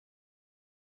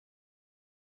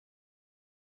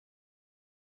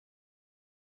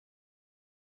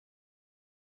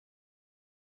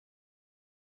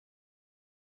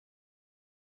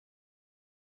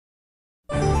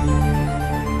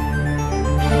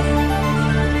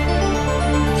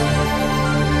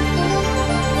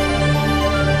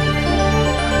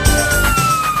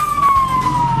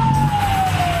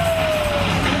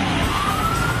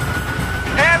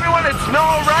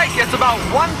It's about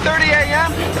 1:30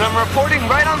 a.m. and I'm reporting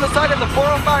right on the side of the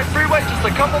 405 freeway just a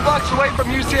couple blocks away from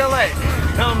UCLA.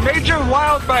 Now, a major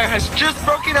wildfire has just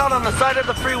broken out on the side of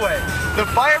the freeway. The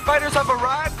firefighters have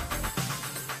arrived.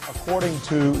 According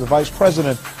to the vice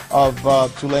president of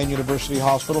Tulane University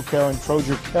Hospital, Karen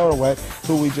Trojer-Caraway,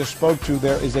 who we just spoke to,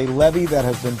 there is a levee that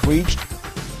has been breached.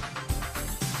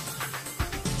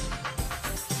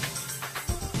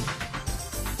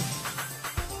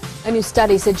 A new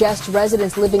study suggests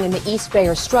residents living in the East Bay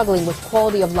are struggling with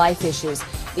quality of life issues.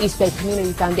 The East Bay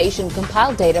Community Foundation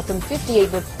compiled data from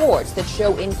 58 reports that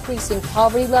show increasing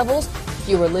poverty levels,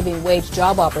 fewer living wage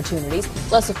job opportunities,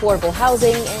 less affordable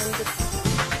housing, and...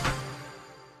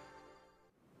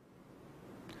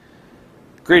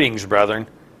 Greetings, brethren,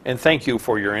 and thank you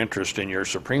for your interest in your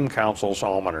Supreme Council's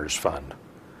Almoners Fund.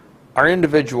 Our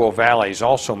individual valleys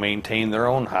also maintain their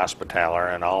own Hospitaller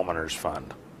and Almoners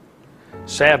Fund.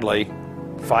 Sadly,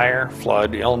 fire,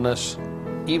 flood, illness,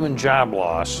 even job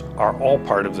loss are all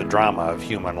part of the drama of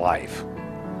human life.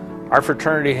 Our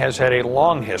fraternity has had a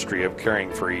long history of caring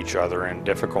for each other in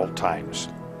difficult times.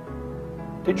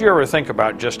 Did you ever think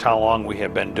about just how long we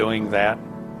have been doing that?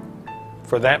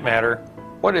 For that matter,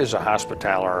 what is a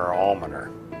Hospitaller or Almoner?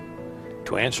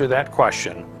 To answer that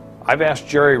question, I've asked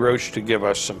Jerry Roach to give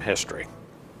us some history.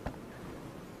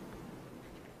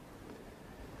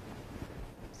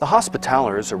 The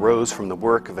Hospitallers arose from the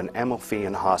work of an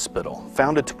Amalfian hospital,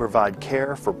 founded to provide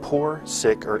care for poor,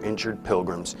 sick, or injured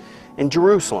pilgrims in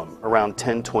Jerusalem around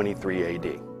 1023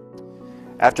 AD.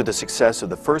 After the success of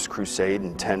the First Crusade in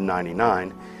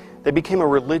 1099, they became a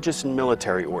religious and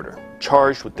military order,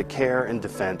 charged with the care and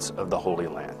defense of the Holy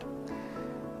Land.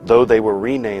 Though they were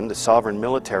renamed the Sovereign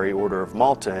Military Order of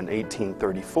Malta in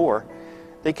 1834,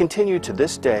 they continue to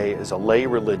this day as a lay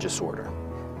religious order,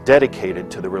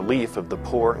 dedicated to the relief of the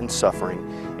poor and suffering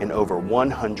in over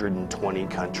 120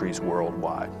 countries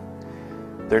worldwide.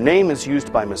 Their name is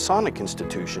used by Masonic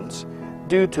institutions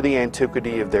due to the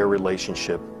antiquity of their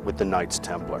relationship with the Knights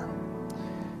Templar.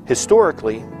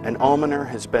 Historically, an almoner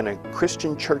has been a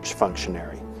Christian church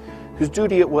functionary whose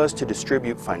duty it was to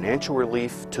distribute financial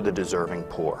relief to the deserving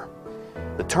poor.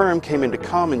 The term came into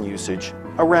common usage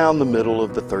around the middle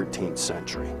of the 13th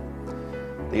century.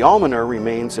 The almoner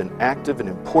remains an active and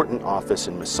important office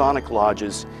in Masonic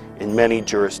lodges in many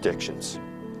jurisdictions.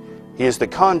 He is the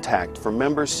contact for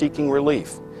members seeking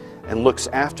relief and looks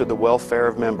after the welfare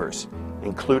of members,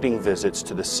 including visits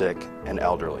to the sick and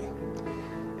elderly.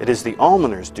 It is the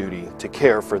almoner's duty to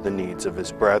care for the needs of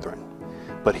his brethren,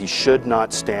 but he should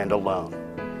not stand alone.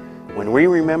 When we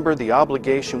remember the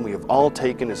obligation we have all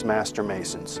taken as Master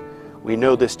Masons, we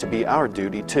know this to be our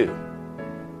duty too.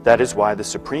 That is why the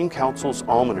Supreme Council's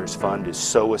Almoners Fund is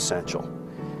so essential.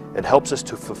 It helps us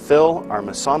to fulfill our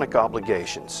Masonic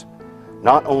obligations,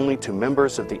 not only to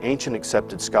members of the ancient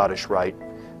accepted Scottish Rite,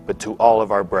 but to all of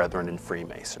our brethren in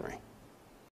Freemasonry.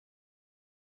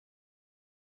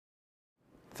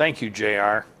 Thank you,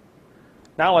 JR.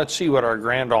 Now let's see what our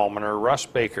Grand Almoner, Russ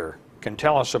Baker, can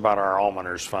tell us about our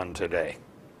Almoners Fund today.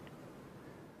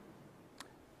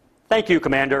 Thank you,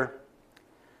 Commander.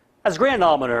 As Grand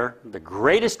Almoner, the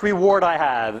greatest reward I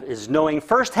have is knowing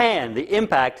firsthand the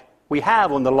impact we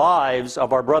have on the lives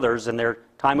of our brothers in their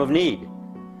time of need.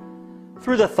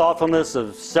 Through the thoughtfulness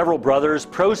of several brothers,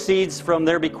 proceeds from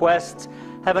their bequests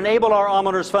have enabled our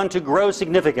Almoners Fund to grow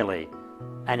significantly.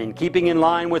 And in keeping in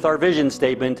line with our vision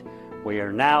statement, we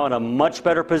are now in a much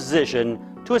better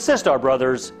position to assist our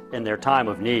brothers in their time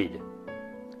of need.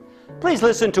 Please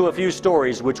listen to a few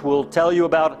stories which will tell you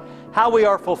about how we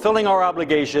are fulfilling our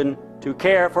obligation to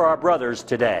care for our brothers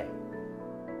today.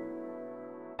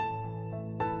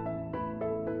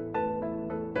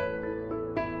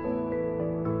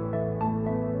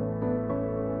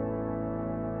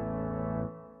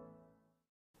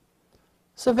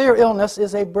 Severe illness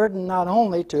is a burden not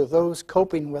only to those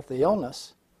coping with the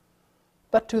illness,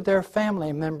 but to their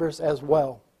family members as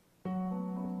well.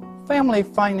 Family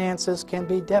finances can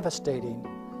be devastating,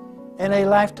 and a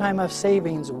lifetime of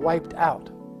savings wiped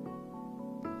out.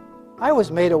 I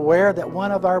was made aware that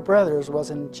one of our brothers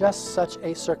was in just such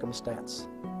a circumstance.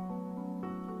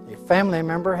 A family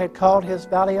member had called his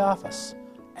valley office,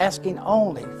 asking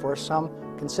only for some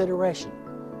consideration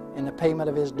in the payment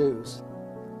of his dues.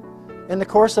 In the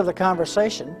course of the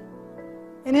conversation,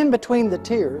 and in between the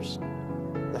tears,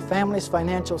 the family's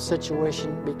financial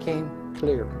situation became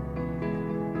clear.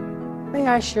 May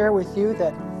I share with you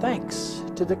that thanks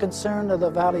to the concern of the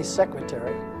Valley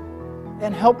Secretary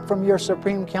and help from your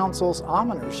Supreme Council's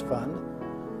Almoners Fund,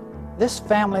 this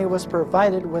family was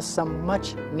provided with some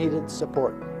much needed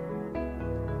support.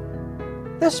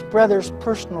 This brother's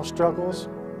personal struggles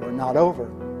were not over,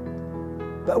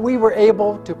 but we were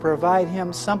able to provide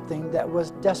him something that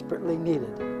was desperately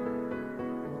needed.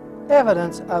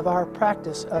 Evidence of our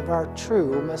practice of our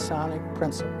true Masonic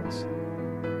principles.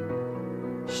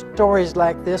 Stories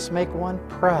like this make one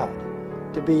proud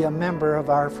to be a member of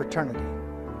our fraternity,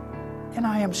 and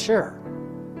I am sure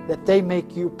that they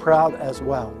make you proud as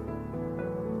well.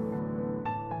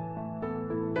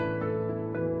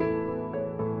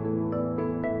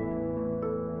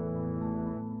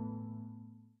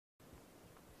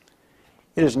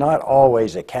 It is not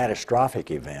always a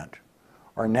catastrophic event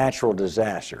or natural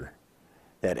disaster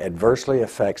that adversely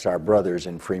affects our brothers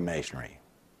in Freemasonry.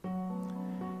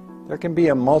 There can be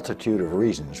a multitude of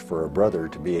reasons for a brother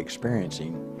to be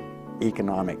experiencing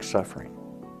economic suffering.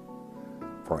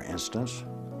 For instance,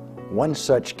 one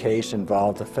such case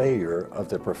involved the failure of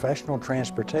the professional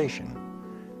transportation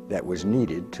that was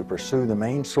needed to pursue the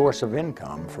main source of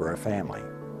income for a family.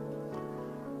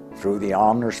 Through the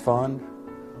Almoners Fund,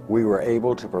 we were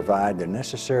able to provide the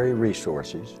necessary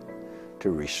resources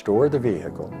to restore the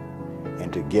vehicle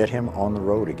and to get him on the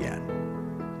road again.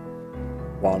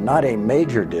 While not a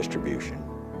major distribution,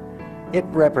 it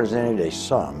represented a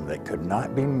sum that could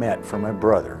not be met from a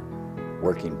brother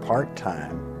working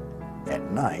part-time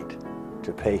at night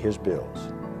to pay his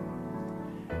bills.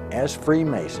 As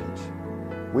Freemasons,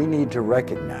 we need to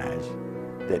recognize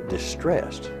that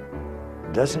distress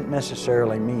doesn't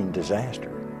necessarily mean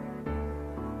disaster.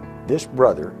 This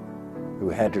brother, who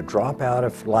had to drop out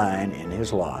of line in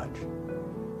his lodge,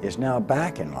 is now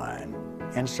back in line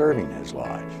and serving his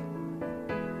lodge.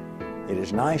 It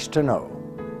is nice to know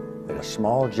that a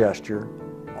small gesture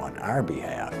on our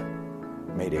behalf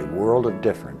made a world of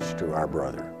difference to our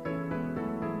brother.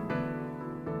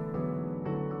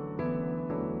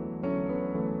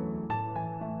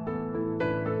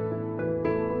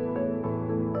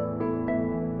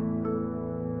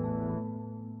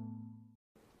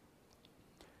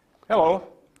 Hello,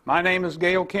 my name is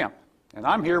Gail Kemp, and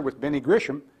I'm here with Benny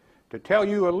Grisham to tell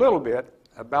you a little bit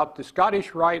about the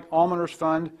Scottish Rite Almoners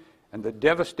Fund and the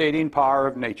devastating power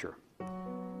of nature.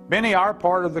 Benny, our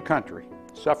part of the country,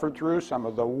 suffered through some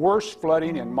of the worst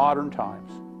flooding in modern times.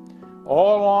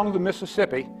 All along the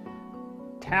Mississippi,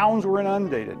 towns were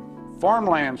inundated,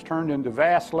 farmlands turned into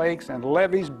vast lakes, and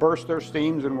levees burst their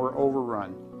seams and were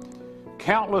overrun.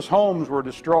 Countless homes were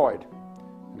destroyed,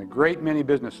 and a great many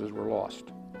businesses were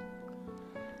lost.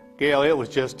 Gail, it was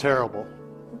just terrible.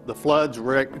 The floods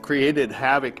created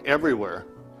havoc everywhere.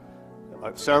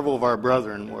 Several of our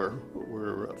brethren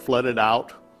were flooded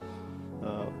out.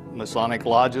 Masonic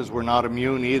lodges were not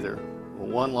immune either.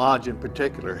 One lodge in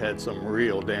particular had some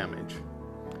real damage.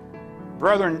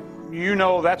 Brethren, you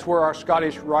know that's where our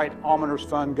Scottish Rite Almoners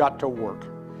Fund got to work.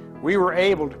 We were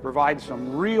able to provide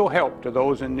some real help to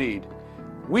those in need.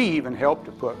 We even helped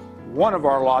to put one of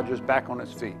our lodges back on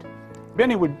its feet.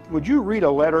 Benny, would you read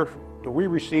a letter that we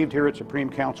received here at Supreme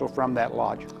Council from that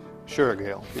lodge? Sure,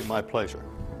 Gail. It'd be my pleasure.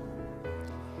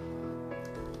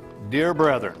 Dear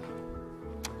brethren,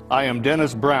 I am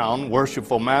Dennis Brown,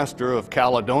 Worshipful Master of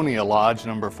Caledonia Lodge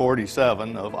number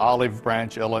 47 of Olive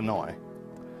Branch, Illinois.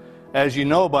 As you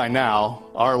know by now,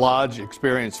 our lodge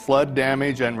experienced flood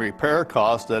damage and repair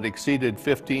costs that exceeded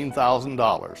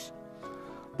 $15,000.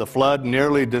 The flood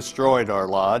nearly destroyed our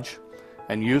lodge,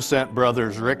 and you sent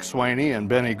brothers Rick Swaney and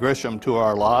Benny Grisham to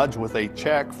our lodge with a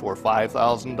check for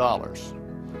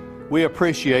 $5,000. We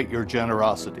appreciate your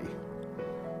generosity.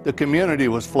 The community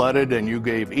was flooded, and you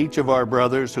gave each of our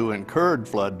brothers who incurred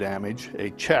flood damage a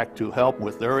check to help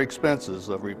with their expenses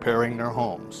of repairing their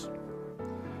homes.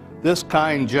 This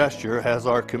kind gesture has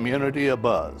our community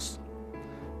abuzz.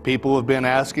 People have been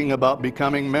asking about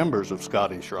becoming members of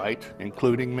Scottish Rite,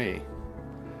 including me.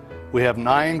 We have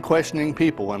 9 questioning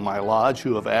people in my lodge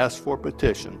who have asked for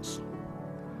petitions.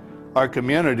 Our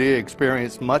community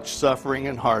experienced much suffering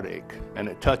and heartache, and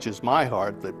it touches my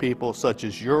heart that people such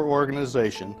as your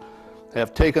organization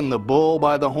have taken the bull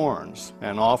by the horns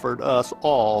and offered us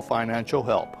all financial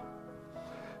help.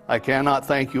 I cannot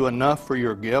thank you enough for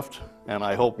your gift, and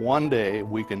I hope one day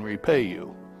we can repay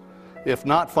you, if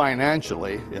not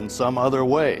financially, in some other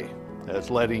way, as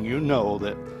letting you know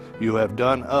that you have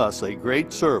done us a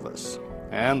great service,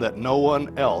 and that no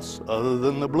one else other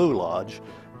than the Blue Lodge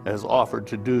has offered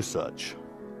to do such.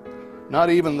 Not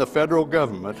even the federal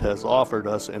government has offered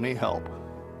us any help.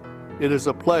 It is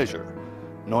a pleasure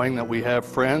knowing that we have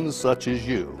friends such as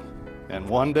you, and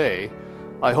one day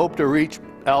I hope to reach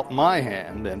out my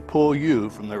hand and pull you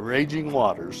from the raging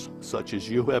waters such as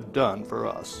you have done for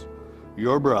us.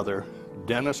 Your brother,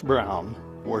 Dennis Brown,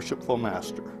 Worshipful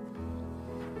Master.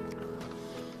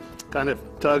 Kind of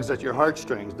tugs at your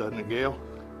heartstrings, doesn't it, Gail?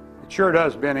 It sure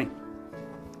does, Benny.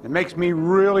 It makes me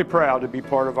really proud to be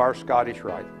part of our Scottish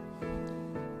Rite.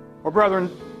 Well,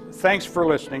 brethren, thanks for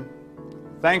listening.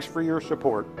 Thanks for your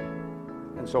support,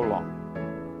 and so long.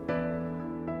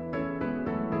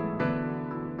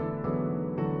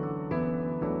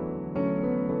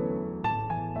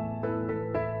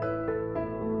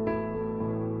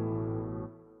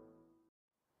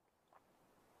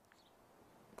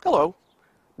 Hello,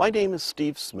 my name is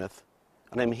Steve Smith,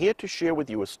 and I'm here to share with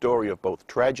you a story of both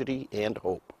tragedy and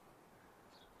hope.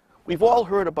 We've all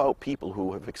heard about people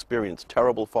who have experienced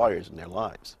terrible fires in their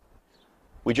lives.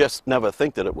 We just never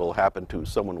think that it will happen to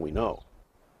someone we know.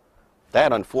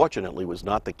 That, unfortunately, was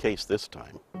not the case this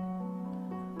time.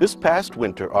 This past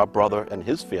winter, our brother and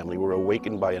his family were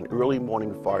awakened by an early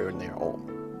morning fire in their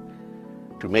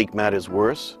home. To make matters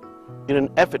worse, in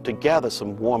an effort to gather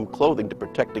some warm clothing to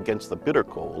protect against the bitter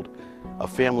cold, a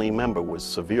family member was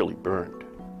severely burned.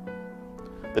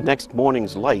 The next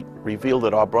morning's light revealed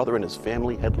that our brother and his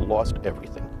family had lost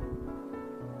everything.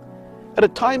 At a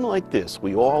time like this,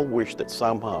 we all wish that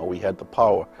somehow we had the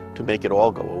power to make it all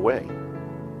go away,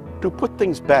 to put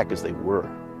things back as they were.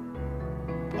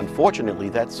 Unfortunately,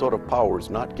 that sort of power is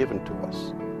not given to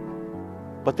us.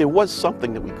 But there was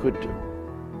something that we could do.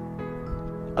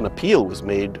 An appeal was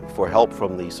made for help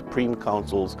from the Supreme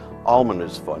Council's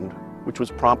Almoners Fund, which was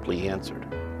promptly answered.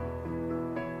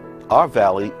 Our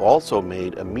valley also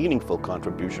made a meaningful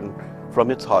contribution from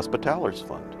its Hospitalers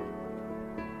Fund.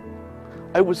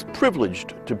 I was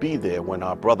privileged to be there when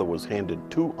our brother was handed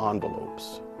 2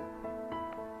 envelopes.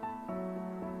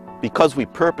 Because we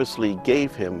purposely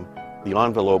gave him the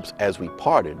envelopes as we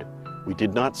parted, we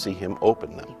did not see him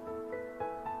open them.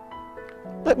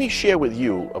 Let me share with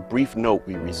you a brief note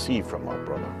we received from our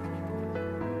brother.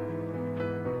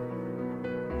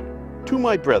 To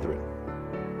my brethren,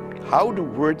 how do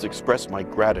words express my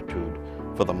gratitude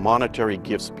for the monetary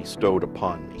gifts bestowed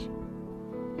upon me?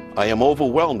 I am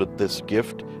overwhelmed at this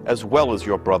gift as well as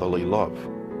your brotherly love.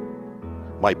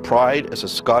 My pride as a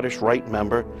Scottish Rite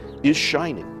member is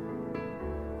shining.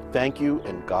 Thank you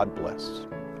and God bless.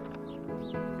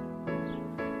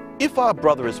 If our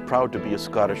brother is proud to be a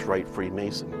Scottish Rite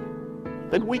Freemason,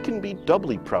 then we can be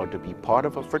doubly proud to be part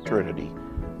of a fraternity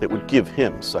that would give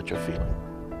him such a feeling.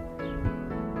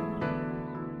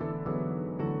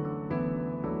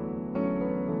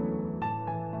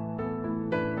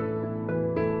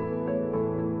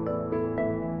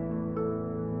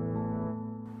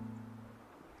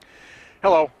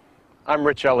 Hello, I'm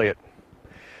Rich Elliott.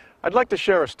 I'd like to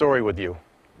share a story with you.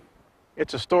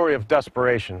 It's a story of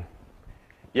desperation,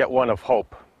 yet one of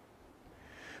hope.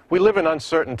 We live in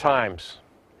uncertain times,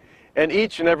 and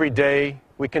each and every day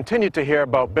we continue to hear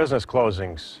about business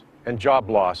closings and job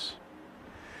loss.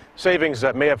 Savings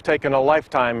that may have taken a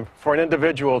lifetime for an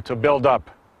individual to build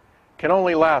up can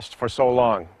only last for so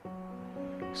long.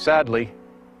 Sadly,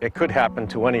 it could happen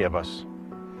to any of us.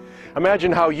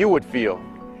 Imagine how you would feel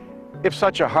if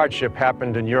such a hardship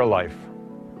happened in your life.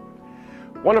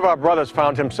 One of our brothers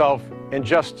found himself in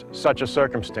just such a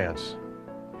circumstance.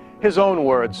 His own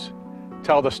words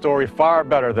tell the story far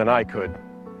better than I could.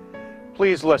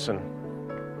 Please listen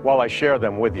while I share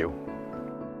them with you.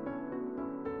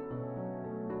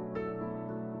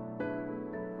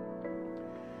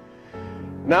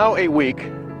 Now a week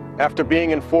after being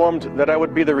informed that I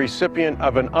would be the recipient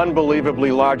of an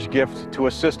unbelievably large gift to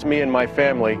assist me and my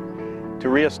family to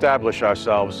reestablish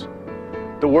ourselves,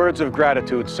 the words of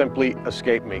gratitude simply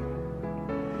escape me.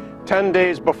 10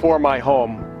 days before my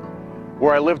home,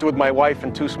 where I lived with my wife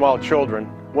and 2 small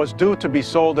children, was due to be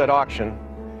sold at auction,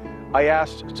 I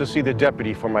asked to see the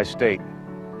deputy for my state.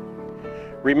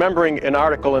 Remembering an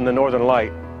article in the Northern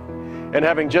Light, and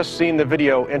having just seen the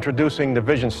video introducing the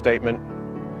vision statement,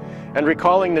 and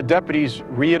recalling the deputy's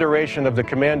reiteration of the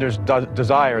commander's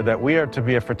desire that we are to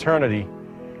be a fraternity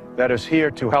that is here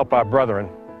to help our brethren,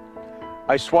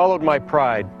 I swallowed my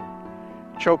pride,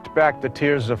 choked back the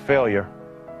tears of failure,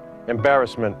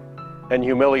 embarrassment, and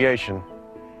humiliation,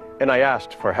 and I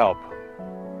asked for help.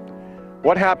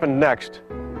 What happened next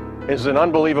is an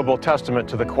unbelievable testament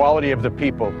to the quality of the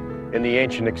people in the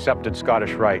ancient accepted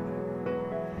Scottish Rite.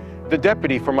 The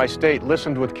deputy for my state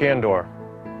listened with candor,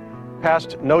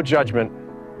 passed no judgment,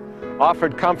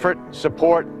 offered comfort,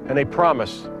 support, and a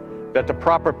promise that the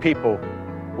proper people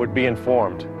would be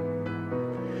informed.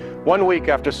 1 week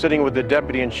after sitting with the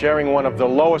deputy and sharing one of the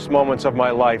lowest moments of my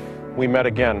life, we met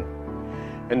again,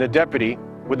 and the deputy,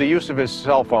 with the use of his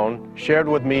cell phone, shared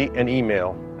with me an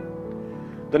email.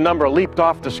 The number leaped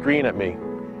off the screen at me.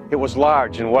 It was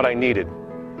large and what I needed.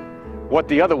 What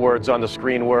the other words on the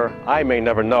screen were, I may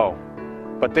never know,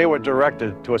 but they were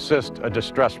directed to assist a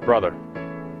distressed brother.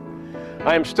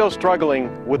 I am still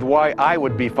struggling with why I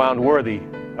would be found worthy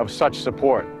of such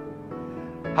support.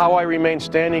 How I remained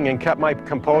standing and kept my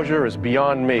composure is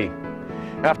beyond me.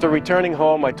 After returning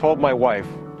home, I told my wife,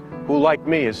 who like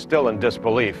me is still in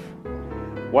disbelief.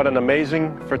 What an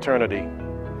amazing fraternity.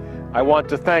 I want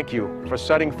to thank you for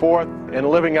setting forth and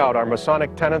living out our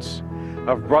Masonic tenets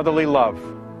of brotherly love,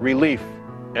 relief,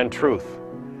 and truth.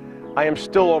 I am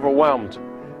still overwhelmed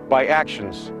by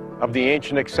actions of the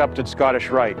ancient accepted Scottish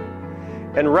Rite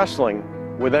and wrestling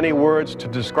with any words to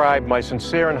describe my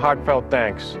sincere and heartfelt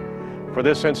thanks for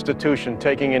this institution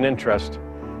taking an interest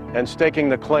and staking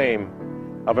the claim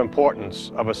of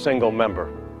importance of a single member.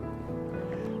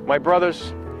 My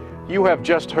brothers, you have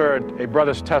just heard a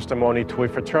brother's testimony to a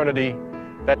fraternity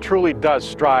that truly does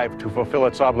strive to fulfill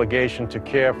its obligation to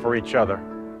care for each other.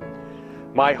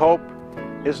 My hope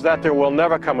is that there will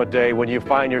never come a day when you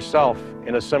find yourself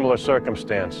in a similar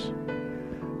circumstance.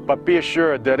 But be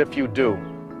assured that if you do,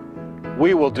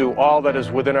 we will do all that is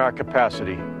within our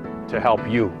capacity to help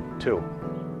you too.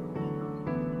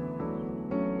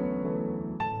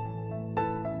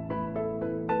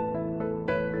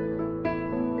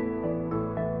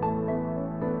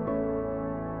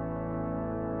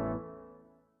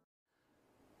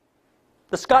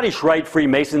 The Scottish Rite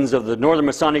Freemasons of the Northern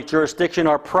Masonic jurisdiction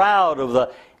are proud of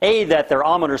the aid that their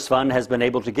Almoners Fund has been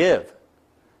able to give.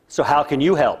 So how can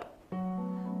you help?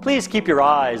 Please keep your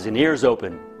eyes and ears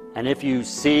open, and if you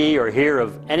see or hear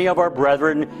of any of our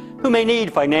brethren who may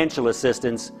need financial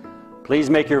assistance, please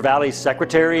make your Valley's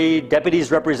Secretary, Deputy's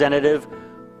Representative,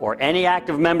 or any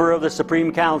active member of the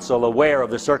Supreme Council aware of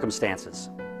the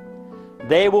circumstances.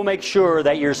 They will make sure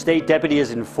that your State Deputy is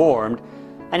informed,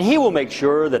 and he will make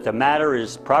sure that the matter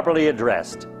is properly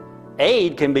addressed.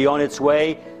 Aid can be on its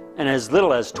way in as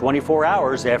little as 24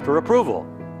 hours after approval.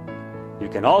 You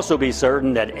can also be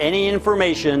certain that any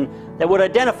information that would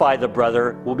identify the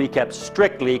brother will be kept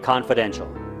strictly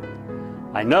confidential.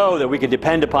 I know that we can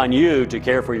depend upon you to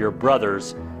care for your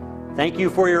brothers. Thank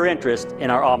you for your interest in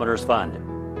our Almoners Fund.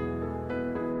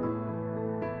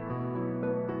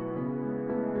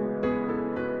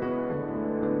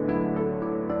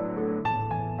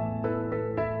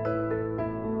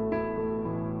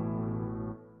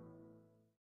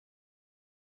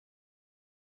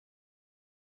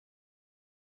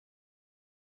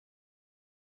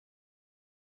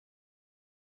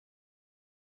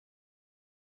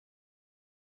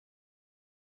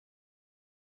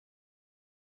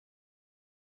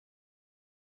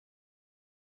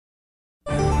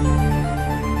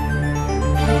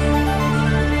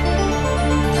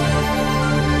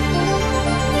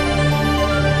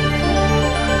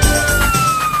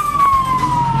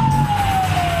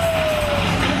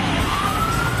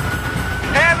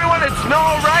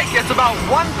 It's about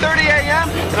 1:30 a.m.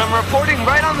 and I'm reporting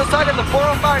right on the side of the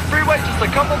 405 freeway just a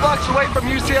couple blocks away from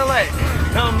UCLA.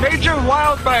 Now, a major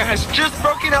wildfire has just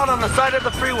broken out on the side of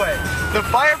the freeway. The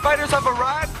firefighters have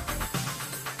arrived.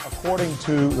 According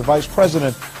to the vice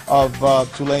president of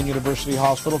Tulane University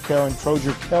Hospital, Karen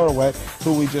Trojer-Caraway,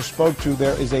 who we just spoke to,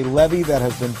 there is a levee that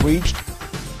has been breached.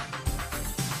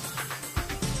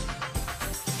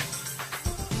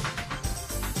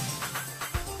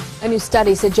 A new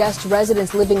study suggests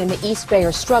residents living in the East Bay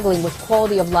are struggling with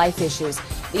quality of life issues.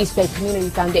 The East Bay Community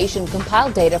Foundation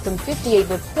compiled data from 58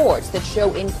 reports that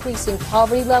show increasing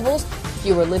poverty levels,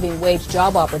 fewer living wage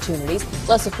job opportunities,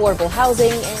 less affordable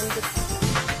housing, and...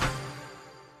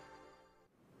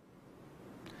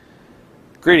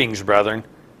 Greetings, brethren,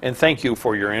 and thank you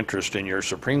for your interest in your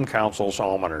Supreme Council's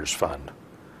Almoners Fund.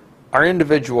 Our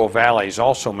individual valleys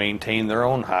also maintain their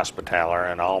own Hospitaller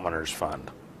and Almoners Fund.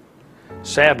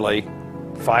 Sadly,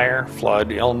 fire,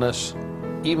 flood, illness,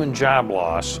 even job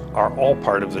loss are all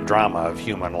part of the drama of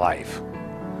human life.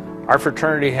 Our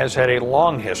fraternity has had a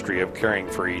long history of caring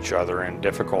for each other in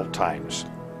difficult times.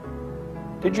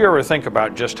 Did you ever think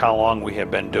about just how long we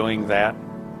have been doing that?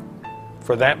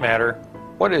 For that matter,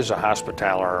 what is a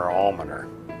Hospitaller or Almoner?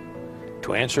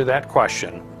 To answer that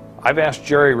question, I've asked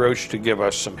Jerry Roach to give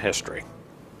us some history.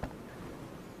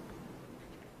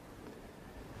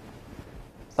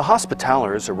 The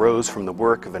Hospitallers arose from the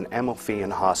work of an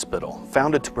Amalfian hospital,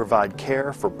 founded to provide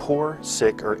care for poor,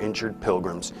 sick, or injured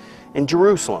pilgrims in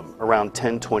Jerusalem around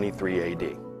 1023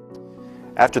 AD.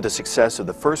 After the success of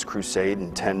the First Crusade in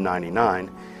 1099,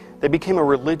 they became a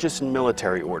religious and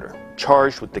military order,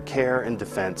 charged with the care and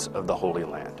defense of the Holy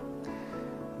Land.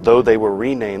 Though they were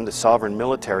renamed the Sovereign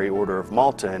Military Order of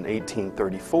Malta in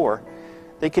 1834,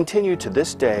 they continue to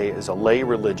this day as a lay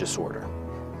religious order,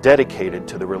 dedicated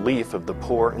to the relief of the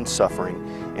poor and suffering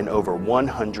in over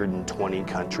 120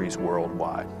 countries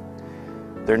worldwide.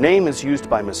 Their name is used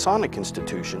by Masonic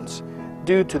institutions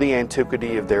due to the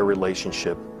antiquity of their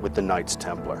relationship with the Knights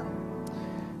Templar.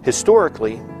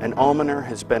 Historically, an almoner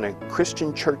has been a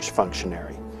Christian church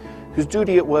functionary whose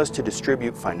duty it was to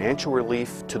distribute financial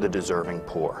relief to the deserving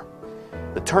poor.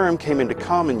 The term came into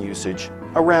common usage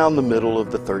around the middle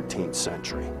of the 13th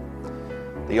century.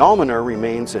 The almoner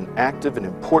remains an active and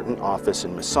important office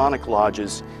in Masonic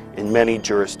lodges in many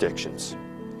jurisdictions.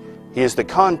 He is the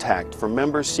contact for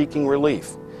members seeking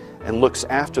relief and looks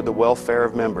after the welfare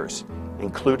of members,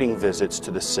 including visits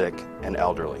to the sick and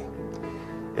elderly.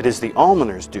 It is the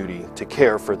almoner's duty to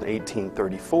care for the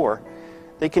 1834.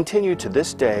 They continue to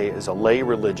this day as a lay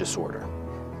religious order,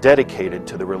 dedicated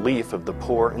to the relief of the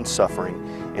poor and suffering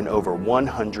in over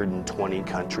 120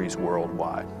 countries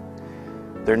worldwide.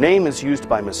 Their name is used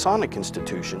by Masonic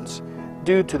institutions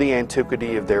due to the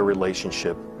antiquity of their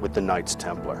relationship with the Knights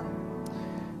Templar.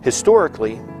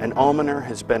 Historically, an almoner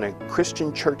has been a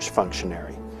Christian church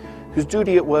functionary whose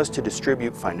duty it was to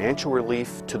distribute financial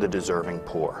relief to the deserving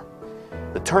poor.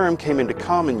 The term came into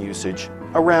common usage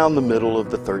around the middle of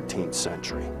the 13th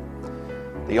century.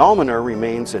 The almoner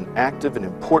remains an active and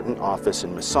important office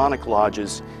in Masonic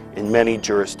lodges in many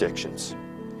jurisdictions.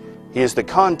 He is the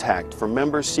contact for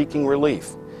members seeking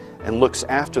relief and looks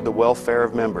after the welfare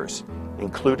of members,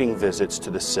 including visits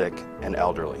to the sick and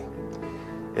elderly.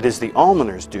 It is the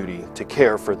almoner's duty to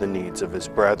care for the needs of his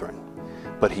brethren,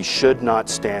 but he should not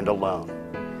stand alone.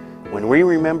 When we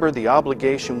remember the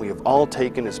obligation we have all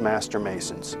taken as Master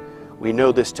Masons, we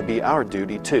know this to be our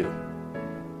duty too.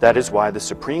 That is why the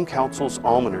Supreme Council's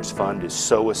Almoners Fund is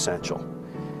so essential.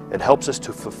 It helps us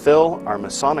to fulfill our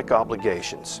Masonic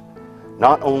obligations,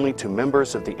 not only to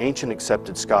members of the ancient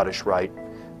accepted Scottish Rite,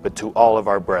 but to all of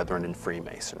our brethren in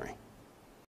Freemasonry.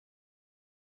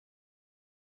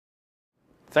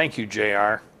 Thank you,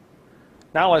 J.R.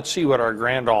 Now let's see what our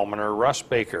Grand Almoner, Russ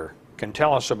Baker, can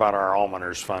tell us about our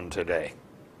Almoners Fund today.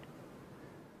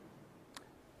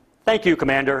 Thank you,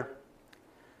 Commander.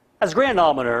 As Grand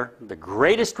Almoner, the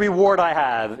greatest reward I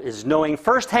have is knowing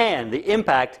firsthand the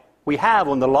impact we have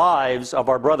on the lives of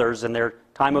our brothers in their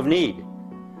time of need.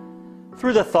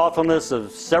 Through the thoughtfulness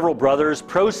of several brothers,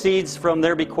 proceeds from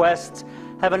their bequests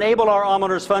have enabled our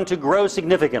Almoners Fund to grow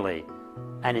significantly.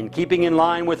 And in keeping in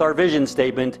line with our vision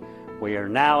statement, we are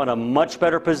now in a much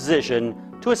better position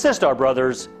to assist our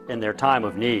brothers in their time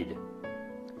of need.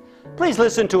 Please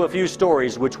listen to a few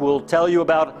stories which will tell you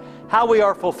about how we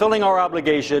are fulfilling our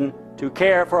obligation to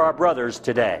care for our brothers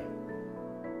today.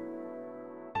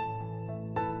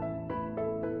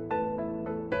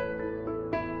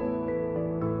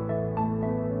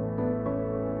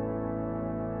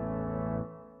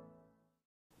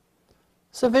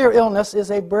 Severe illness is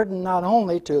a burden not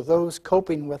only to those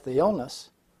coping with the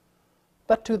illness,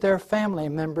 but to their family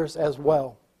members as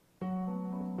well.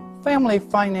 Family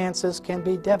finances can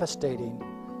be devastating,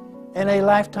 and a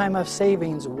lifetime of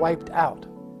savings wiped out.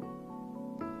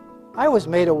 I was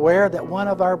made aware that one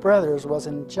of our brothers was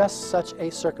in just such a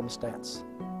circumstance.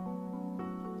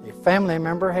 A family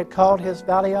member had called his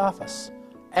valley office,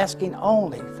 asking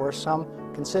only for some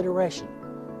consideration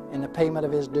in the payment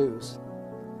of his dues.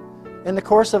 In the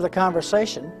course of the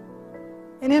conversation,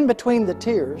 and in between the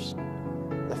tears,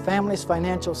 the family's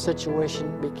financial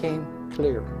situation became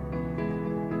clear.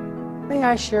 May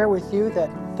I share with you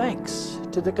that thanks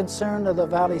to the concern of the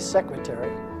Valley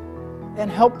Secretary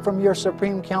and help from your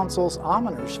Supreme Council's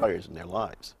Almoners fires in their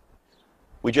lives.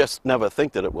 We just never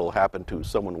think that it will happen to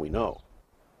someone we know.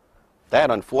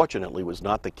 That, unfortunately, was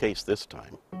not the case this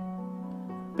time.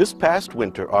 This past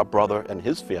winter, our brother and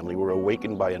his family were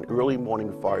awakened by an early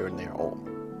morning fire in their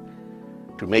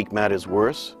home. To make matters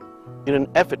worse, in an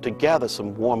effort to gather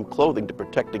some warm clothing to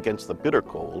protect against the bitter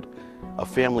cold, a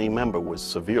family member was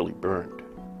severely burned.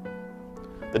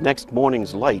 The next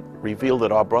morning's light revealed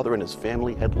that our brother and his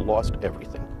family had lost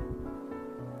everything.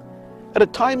 At a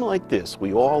time like this,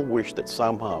 we all wish that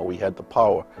somehow we had the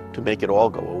power to make it all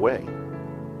go away,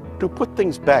 to put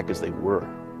things back as they were.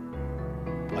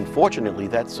 Unfortunately,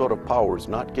 that sort of power is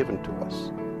not given to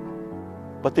us.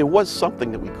 But there was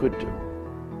something that we could do.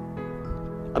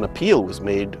 An appeal was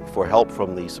made for help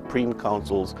from the Supreme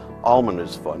Council's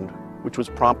Almoners Fund, which was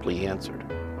promptly answered.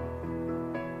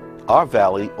 Our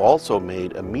valley also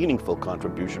made a meaningful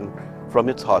contribution from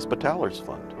its Hospitalers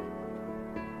Fund.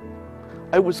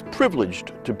 I was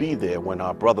privileged to be there when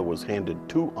our brother was handed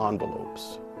 2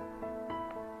 envelopes.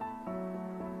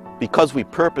 Because we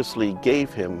purposely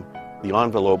gave him the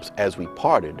envelopes as we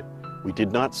parted, we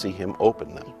did not see him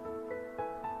open them.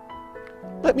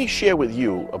 Let me share with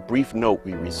you a brief note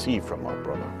we received from our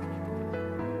brother.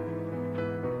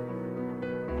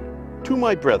 To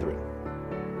my brethren,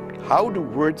 how do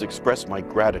words express my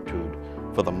gratitude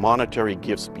for the monetary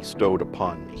gifts bestowed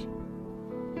upon me.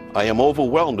 I am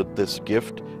overwhelmed at this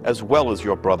gift as well as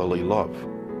your brotherly love.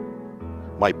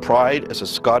 My pride as a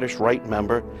Scottish Rite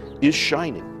member is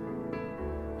shining.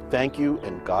 Thank you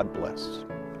and God bless.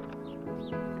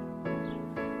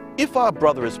 If our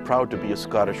brother is proud to be a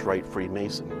Scottish Rite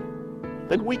Freemason,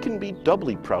 then we can be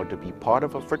doubly proud to be part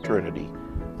of a fraternity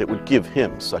that would give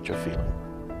him such a feeling.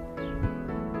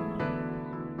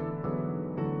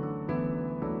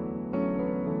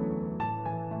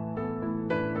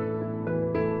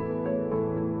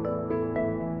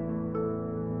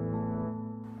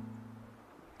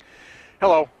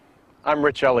 Hello, I'm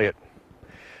Rich Elliott.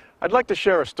 I'd like to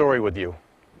share a story with you.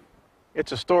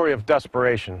 It's a story of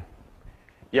desperation,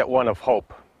 yet one of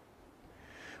hope.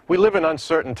 We live in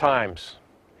uncertain times,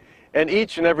 and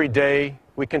each and every day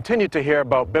we continue to hear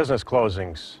about business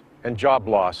closings and job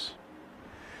loss.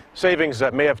 Savings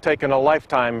that may have taken a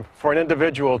lifetime for an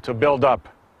individual to build up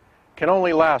can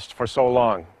only last for so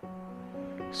long.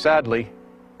 Sadly,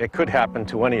 it could happen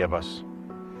to any of us.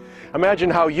 Imagine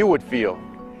how you would feel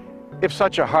if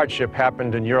such a hardship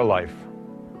happened in your life.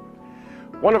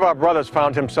 One of our brothers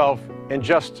found himself in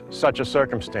just such a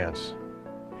circumstance.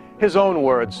 His own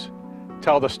words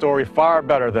tell the story far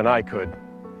better than I could.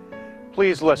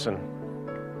 Please listen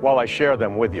while I share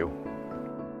them with you.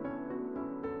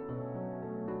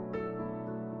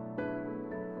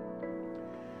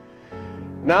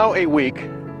 Now a week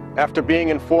after being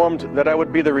informed that I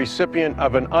would be the recipient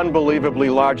of an unbelievably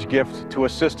large gift to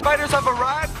assist... Fighters have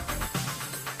arrived.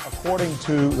 According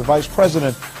to the vice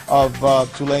president of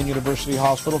Tulane University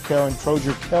Hospital, Karen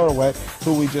Trojer-Caraway,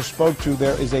 who we just spoke to,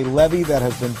 there is a levee that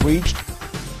has been breached.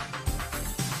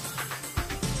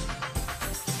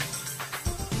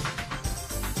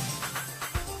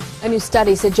 A new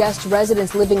study suggests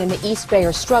residents living in the East Bay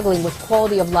are struggling with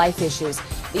quality of life issues.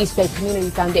 The East Bay Community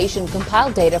Foundation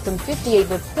compiled data from 58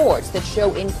 reports that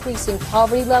show increasing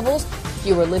poverty levels,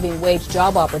 fewer living wage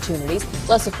job opportunities,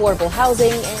 less affordable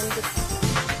housing, and...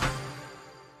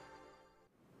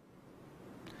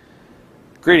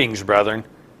 Greetings, brethren,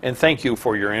 and thank you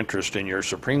for your interest in your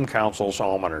Supreme Council's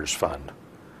Almoners Fund.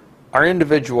 Our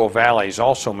individual valleys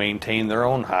also maintain their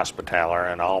own Hospitaller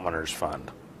and Almoners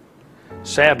Fund.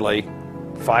 Sadly,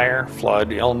 fire,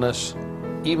 flood, illness,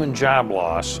 even job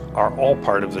loss are all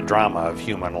part of the drama of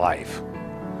human life.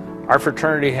 Our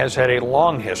fraternity has had a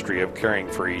long history of caring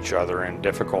for each other in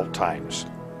difficult times.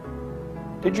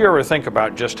 Did you ever think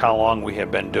about just how long we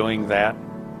have been doing that?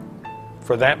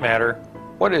 For that matter,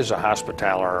 what is a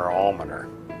Hospitaller or Almoner?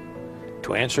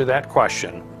 To answer that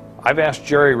question, I've asked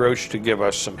Jerry Roach to give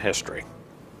us some history.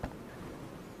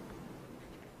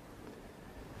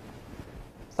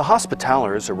 The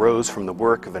Hospitallers arose from the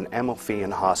work of an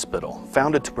Amalfian hospital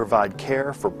founded to provide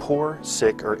care for poor,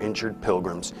 sick, or injured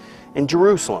pilgrims in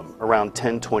Jerusalem around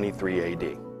 1023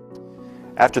 AD.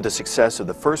 After the success of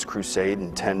the First Crusade in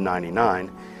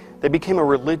 1099, they became a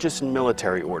religious and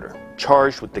military order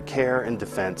charged with the care and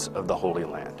defense of the Holy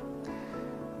Land.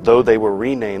 Though they were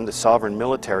renamed the Sovereign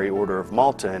Military Order of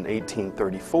Malta in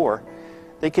 1834,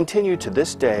 they continue to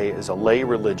this day as a lay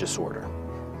religious order,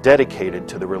 dedicated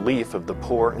to the relief of the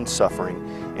poor and suffering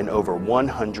in over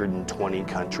 120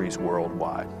 countries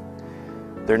worldwide.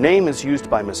 Their name is used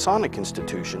by Masonic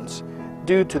institutions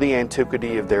due to the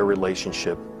antiquity of their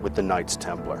relationship with the Knights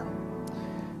Templar.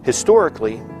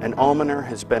 Historically, an almoner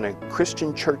has been a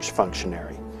Christian church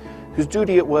functionary whose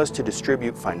duty it was to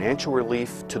distribute financial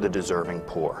relief to the deserving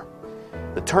poor.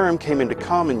 The term came into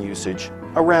common usage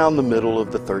around the middle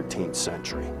of the 13th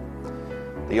century.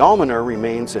 The almoner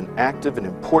remains an active and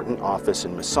important office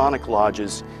in Masonic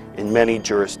lodges in many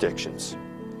jurisdictions.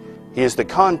 He is the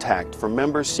contact for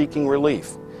members seeking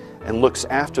relief and looks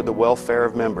after the welfare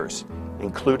of members,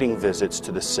 including visits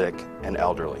to the sick and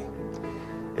elderly.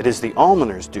 It is the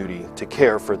almoner's duty to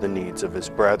care for the needs of his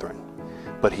brethren,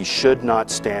 but he should not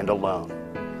stand alone.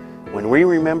 When we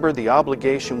remember the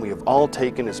obligation we have all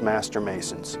taken as Master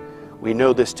Masons, we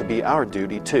know this to be our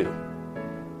duty too.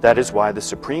 That is why the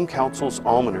Supreme Council's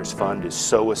Almoners Fund is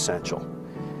so essential.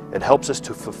 It helps us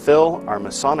to fulfill our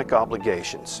Masonic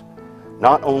obligations,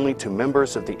 not only to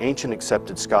members of the ancient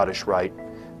accepted Scottish Rite,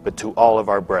 but to all of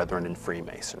our brethren in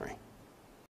Freemasonry.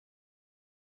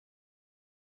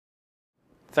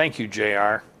 Thank you,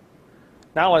 JR.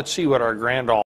 Now let's see what our Grand